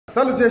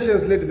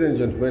Salutations, ladies and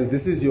gentlemen.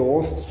 This is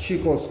your host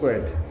Chico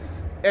Squared,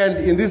 and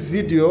in this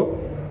video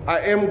I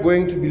am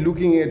going to be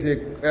looking at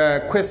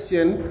a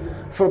question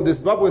from the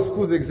Zimbabwe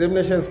Schools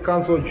Examinations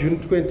Council June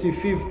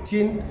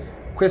 2015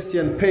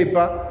 question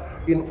paper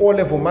in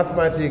O-level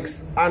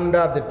mathematics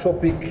under the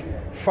topic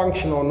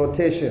functional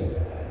notation.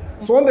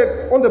 So on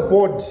the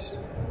board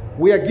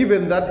we are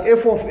given that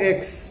f of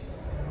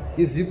x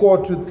is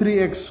equal to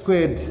 3x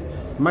squared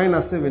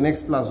minus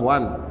 7x plus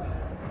 1.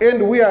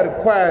 And we are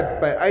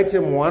required by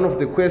item 1 of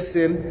the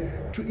question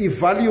to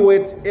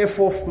evaluate f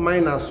of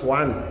minus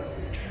 1.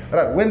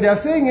 Right. When they are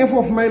saying f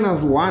of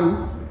minus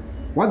 1,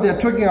 what they are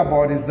talking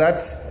about is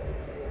that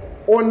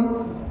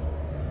on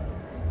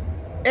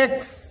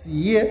x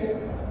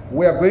here,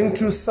 we are going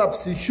to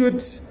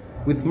substitute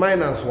with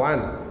minus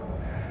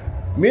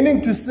 1.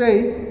 Meaning to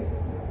say,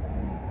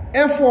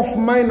 f of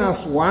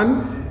minus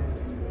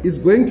 1 is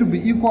going to be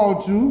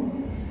equal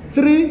to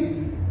 3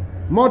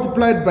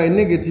 multiplied by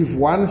negative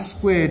 1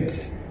 squared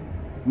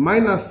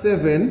minus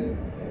 7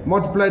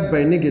 multiplied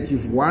by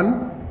negative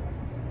 1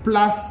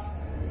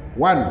 plus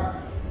 1.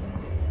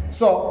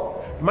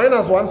 So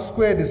minus 1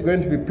 squared is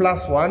going to be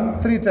plus 1.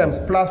 3 times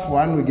plus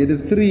 1, we get a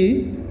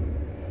 3.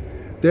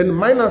 Then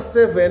minus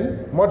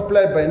 7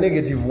 multiplied by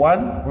negative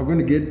 1, we're going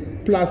to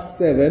get plus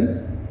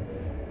 7.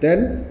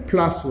 Then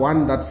plus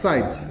 1 that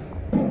side.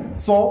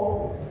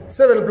 So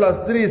 7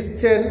 plus 3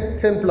 is 10.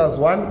 10 plus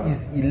 1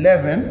 is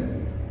 11.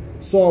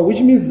 So, which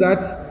means that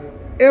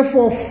f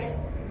of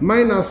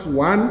minus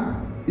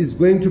 1 is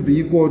going to be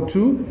equal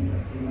to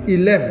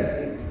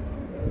 11.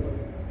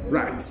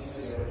 Right.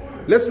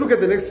 Let's look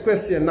at the next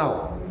question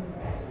now.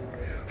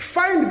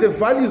 Find the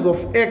values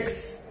of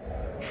x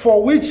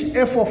for which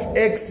f of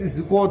x is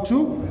equal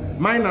to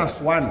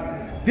minus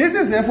 1. This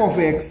is f of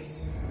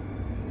x,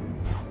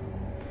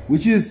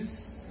 which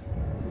is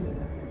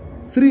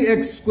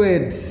 3x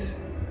squared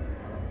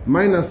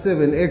minus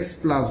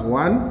 7x plus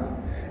 1.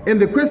 And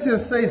the question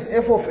says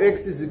f of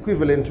x is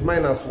equivalent to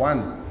minus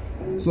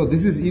 1. So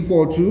this is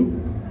equal to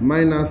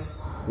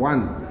minus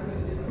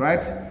 1,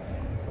 right?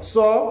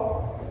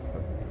 So,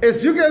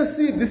 as you can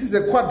see, this is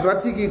a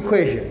quadratic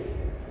equation.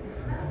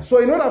 So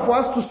in order for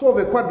us to solve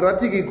a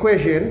quadratic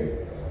equation,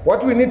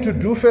 what we need to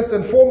do first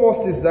and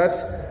foremost is that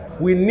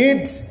we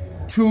need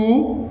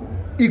to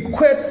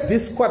equate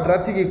this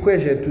quadratic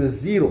equation to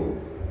 0.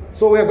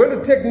 So we are going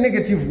to take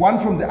negative 1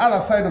 from the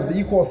other side of the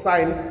equal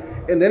sign,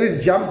 and then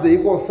it jumps the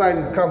equal sign,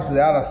 it comes to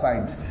the other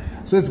side.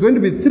 So it's going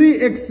to be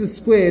 3x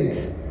squared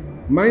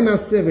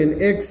minus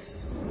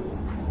 7x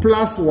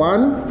plus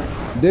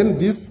 1. Then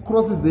this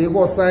crosses the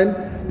equal sign,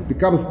 it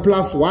becomes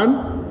plus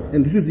 1.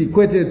 And this is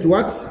equated to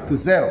what? To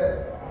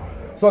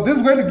 0. So this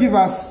is going to give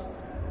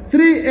us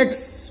 3x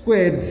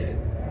squared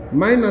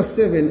minus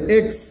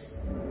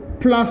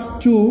 7x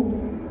plus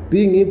 2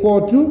 being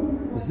equal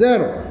to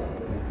 0.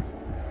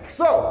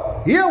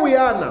 So here we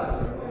are now.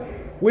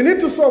 We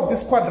need to solve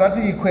this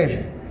quadratic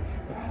equation.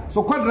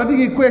 So quadratic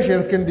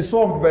equations can be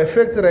solved by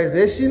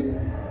factorization,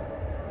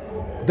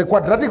 the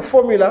quadratic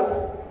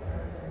formula,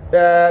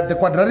 the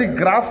quadratic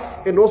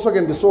graph, and also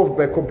can be solved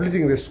by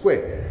completing the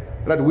square.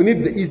 Right? We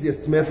need the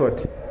easiest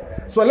method.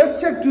 So let's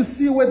check to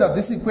see whether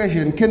this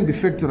equation can be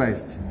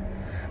factorized.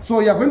 So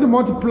you are going to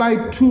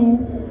multiply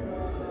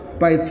 2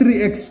 by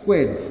 3x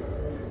squared.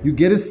 You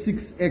get a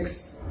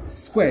 6x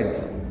squared.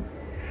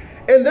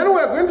 And then we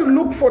are going to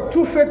look for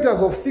 2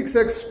 factors of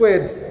 6x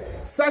squared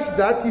such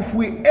that if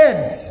we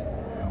add,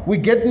 we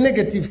get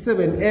negative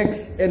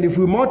 7x, and if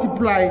we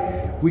multiply,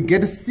 we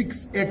get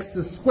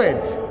 6x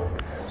squared.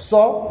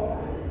 So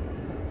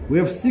we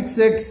have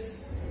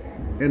 6x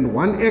and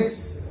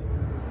 1x.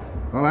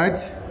 All right.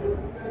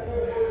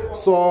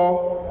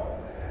 So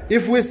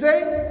if we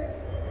say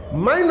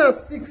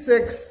minus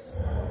 6x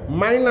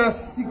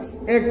minus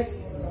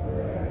 6x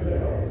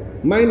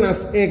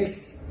minus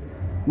x,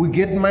 we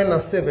get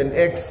minus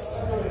 7x.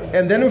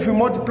 And then if we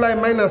multiply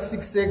minus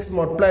 6x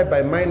multiplied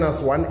by minus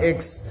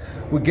 1x,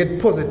 we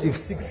get positive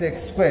 6x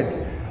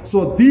squared.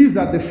 So these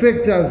are the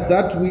factors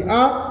that we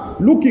are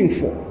looking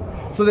for.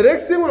 So the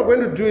next thing we're going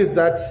to do is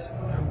that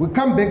we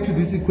come back to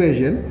this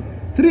equation,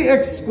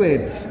 3x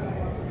squared.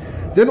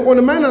 Then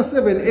on minus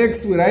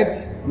 7x, we write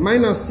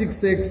minus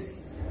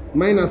 6x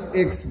minus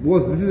x,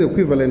 because this is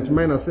equivalent to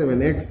minus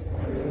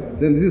 7x.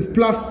 Then this is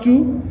plus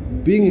 2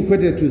 being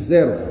equated to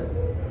 0.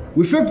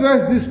 We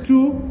factorize these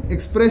two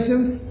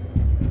expressions.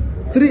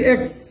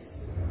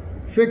 3x,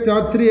 factor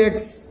out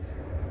 3x.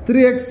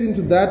 3x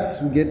into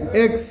that, we get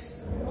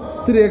x.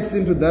 3x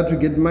into that, we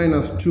get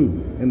minus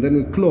 2. And then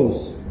we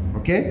close.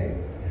 Okay?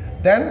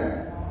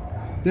 Then,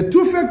 the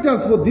two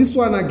factors for this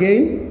one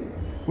again,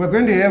 we're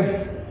going to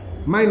have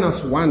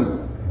minus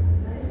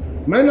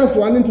 1. Minus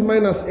 1 into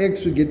minus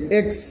x, we get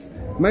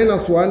x.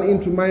 Minus 1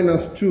 into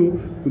minus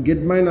 2, we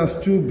get minus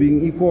 2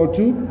 being equal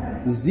to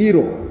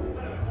 0.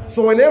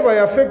 So whenever you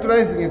are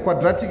factorizing a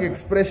quadratic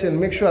expression,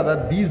 make sure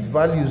that these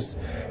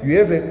values, you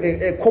have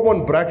a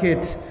common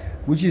bracket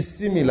which is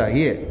similar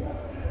here,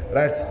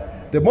 right?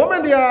 The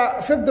moment you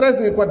are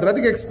factorizing a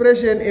quadratic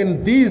expression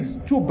and these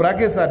two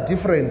brackets are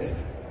different,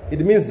 it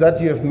means that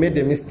you have made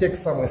a mistake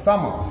somewhere,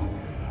 somehow.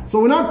 So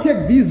we now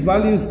take these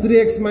values,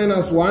 3x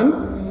minus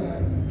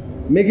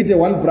 1, make it a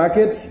 1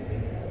 bracket,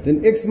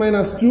 then x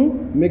minus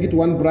 2, make it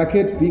 1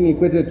 bracket, being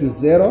equated to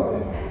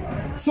 0.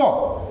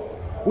 So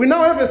we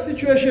now have a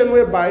situation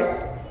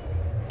whereby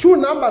two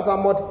numbers are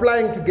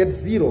multiplying to get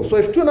 0. So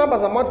if two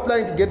numbers are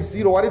multiplying to get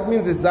 0, what it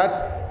means is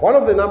that one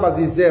of the numbers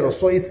is 0.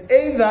 So it's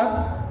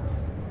either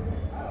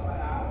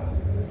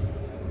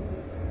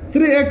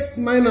 3x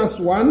minus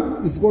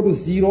 1 is equal to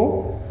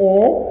 0,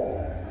 or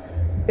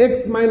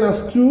x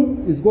minus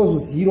 2 is equal to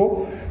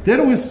 0.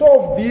 Then we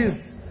solve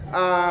these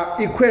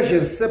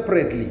equations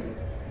separately.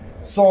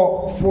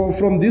 So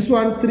from this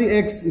one,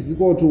 3x is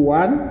equal to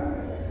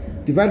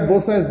 1. Divide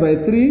both sides by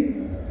 3.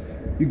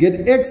 You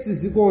get x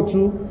is equal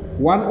to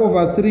 1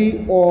 over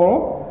 3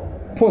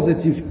 or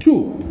positive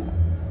 2.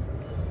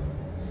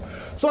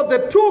 So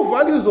the two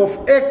values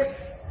of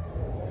x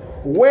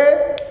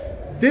where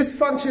this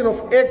function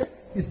of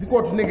x is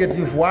equal to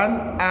negative 1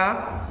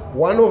 are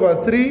 1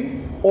 over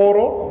 3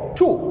 or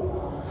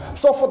 2.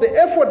 So for the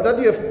effort that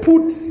you have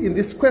put in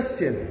this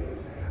question,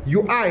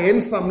 you are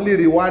handsomely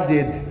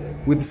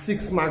rewarded with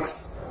 6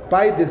 marks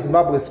by the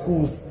Zimbabwe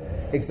Schools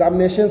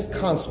Examinations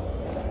Council.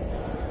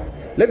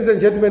 Ladies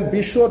and gentlemen,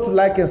 be sure to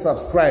like and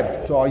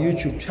subscribe to our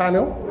YouTube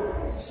channel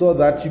so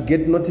that you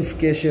get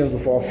notifications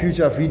of our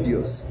future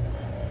videos.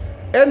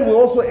 And we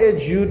also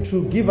urge you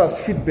to give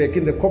us feedback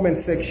in the comment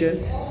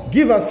section.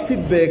 Give us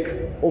feedback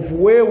of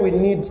where we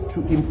need to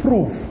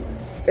improve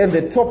and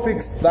the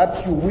topics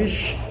that you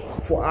wish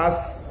for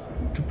us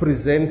to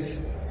present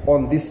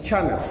on this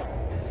channel.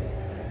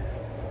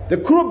 The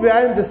crew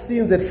behind the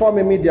scenes at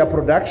Faume Media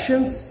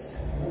Productions,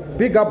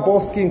 big up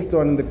Boss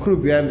Kingston and the crew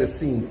behind the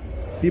scenes.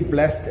 Be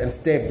blessed and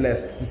stay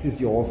blessed. This is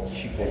your host,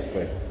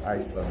 Chikoko. I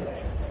salute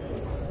you.